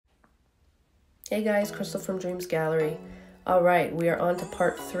Hey guys, Crystal from Dreams Gallery. Alright, we are on to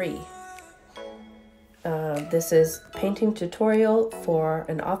part 3. This is a painting tutorial for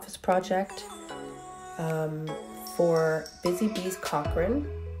an office project for Busy Bees Cochrane.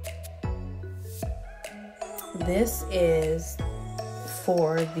 This is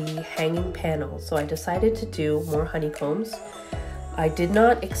for the hanging panel. So I decided to do more honeycombs. I did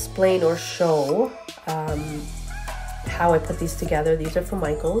not explain or show how I put these together. These are from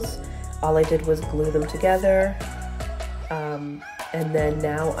Michael's. All I did was glue them together, and then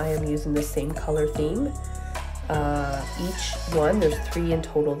now I am using the same color theme. Each one, there's 3 in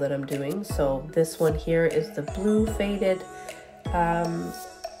total that I'm doing. So this one here is the blue faded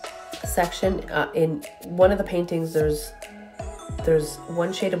section. In one of the paintings, there's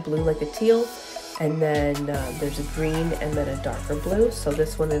one shade of blue, like a teal, and then there's a green and then a darker blue. So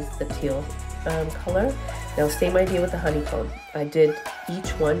this one is the teal color. Now, same idea with the honeycomb. I did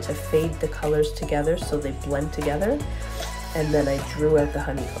each one to fade the colors together so they blend together, and then I drew out the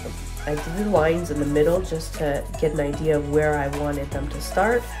honeycomb. I drew lines in the middle just to get an idea of where I wanted them to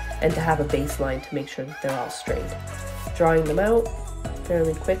start and to have a baseline to make sure that they're all straight. Drawing them out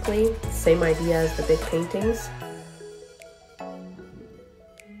fairly quickly, same idea as the big paintings.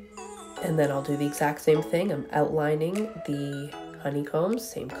 And then I'll do the exact same thing. I'm outlining the honeycombs,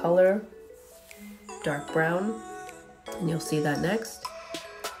 same color, dark brown, and you'll see that next.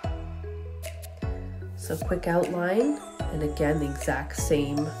 So quick outline, and again the exact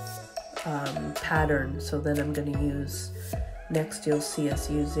same pattern. So then I'm going to use, next you'll see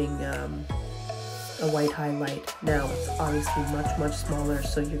us using a white highlight. Now it's obviously much smaller,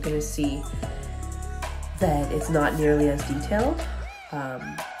 so you're going to see that it's not nearly as detailed.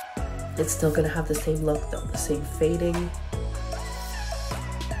 It's still going to have the same look though, the same fading.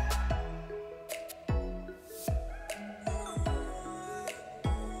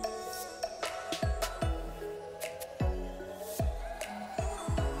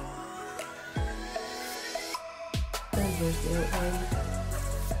 Here's the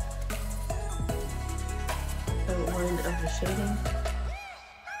outline of the shading.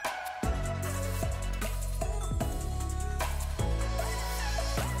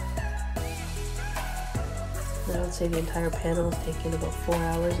 Now I would say the entire panel is taking about 4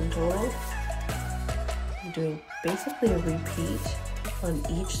 hours in total. I'm doing basically a repeat on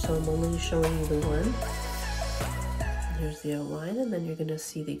each, so I'm only showing you the one. Here's the outline, and then you're going to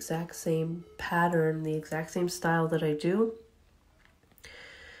see the exact same pattern, the exact same style that I do.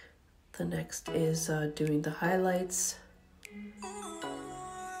 The next is doing the highlights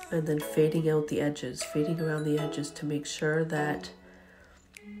and then fading out the edges, fading around the edges to make sure that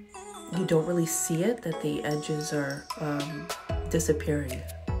you don't really see it, that the edges are disappearing.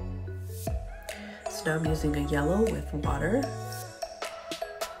 So now I'm using a yellow with water,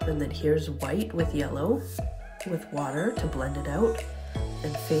 and then here's white with yellow with water to blend it out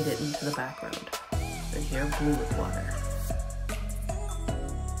and fade it into the background. And here blue with water.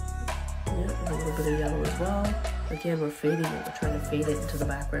 Yeah, a little bit of yellow as well. Again, we're fading it, we're trying to fade it into the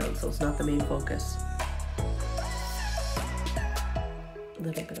background, so it's not the main focus. A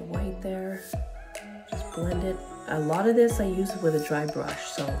little bit of white there, just blend it. A lot of this I use with a dry brush,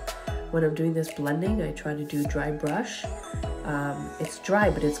 so when I'm doing this blending, I try to do dry brush. It's dry,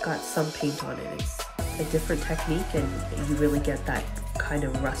 but it's got some paint on it. It's a different technique, and you really get that kind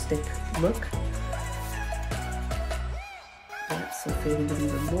of rustic look. Yeah, so fading it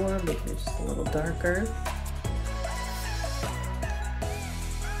even more, making it just a little darker.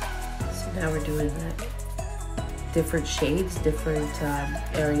 So now we're doing that different shades, different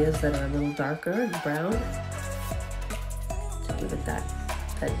areas that are a little darker and brown to give it that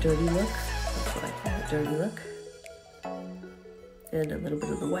dirty look. That's what I call it, dirty look. And a little bit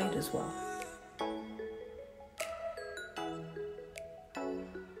of the white as well.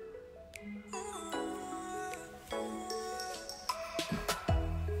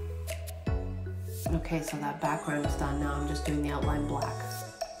 Okay, so that background is done. Now I'm just doing the outline black.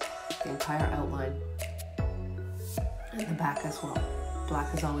 The entire outline. And the back as well.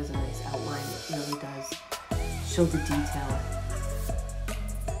 Black is always a nice outline. It really does show the detail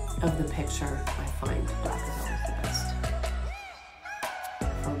of the picture. I find black is always the best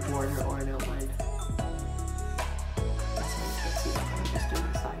for a border or an outline. That's why you can't see that. I'm just doing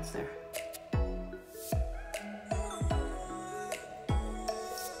the sides there.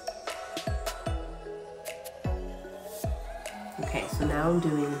 Okay, so now I'm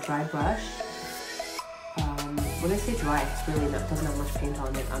doing a dry brush. When I say dry, it's really not, doesn't have much paint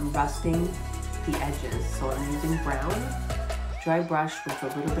on it. I'm rusting the edges, so I'm using brown. Dry brush with a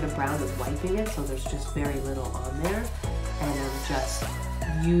little bit of brown and wiping it, so there's just very little on there. And I'm just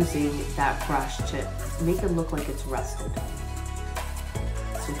using that brush to make it look like it's rusted.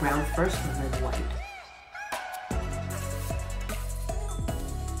 So brown first and then white.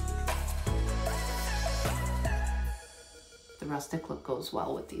 The rustic look goes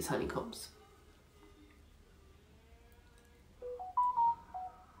well with these honeycombs.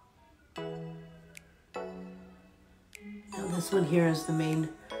 Now this one here is the main,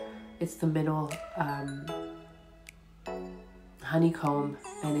 it's the middle honeycomb,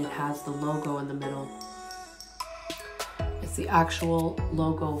 and it has the logo in the middle. It's the actual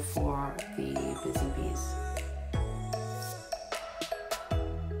logo for the Busy Bees.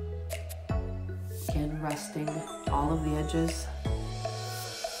 Again, rusting all of the edges.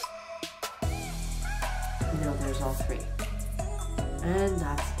 Now there's all three. And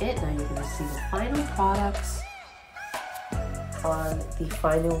that's it. Now you're going to see the final products on the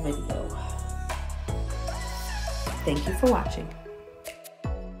final video. Thank you for watching.